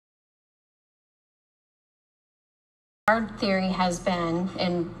Our theory has been,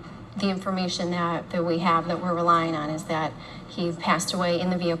 and the information that we have that we're relying on, is that he passed away in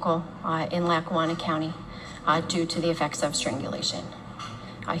the vehicle in Lackawanna County due to the effects of strangulation.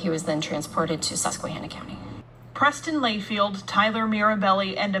 He was then transported to Susquehanna County. Preston Layfield, Tyler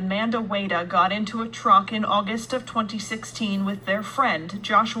Mirabelli, and Amanda Wada got into a truck in August of 2016 with their friend,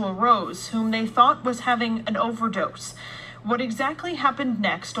 Joshua Rose, whom they thought was having an overdose. What exactly happened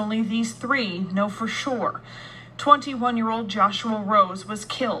next, only these three know for sure. 21-year-old Joshua Rose was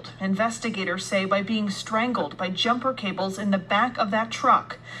killed, investigators say, by being strangled by jumper cables in the back of that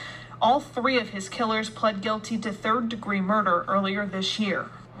truck. All three of his killers pled guilty to third-degree murder earlier this year.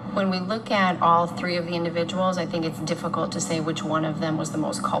 When we look at all three of the individuals, I think it's difficult to say which one of them was the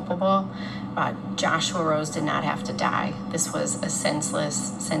most culpable. Joshua Rose did not have to die. This was a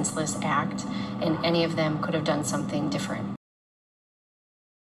senseless act, and any of them could have done something different.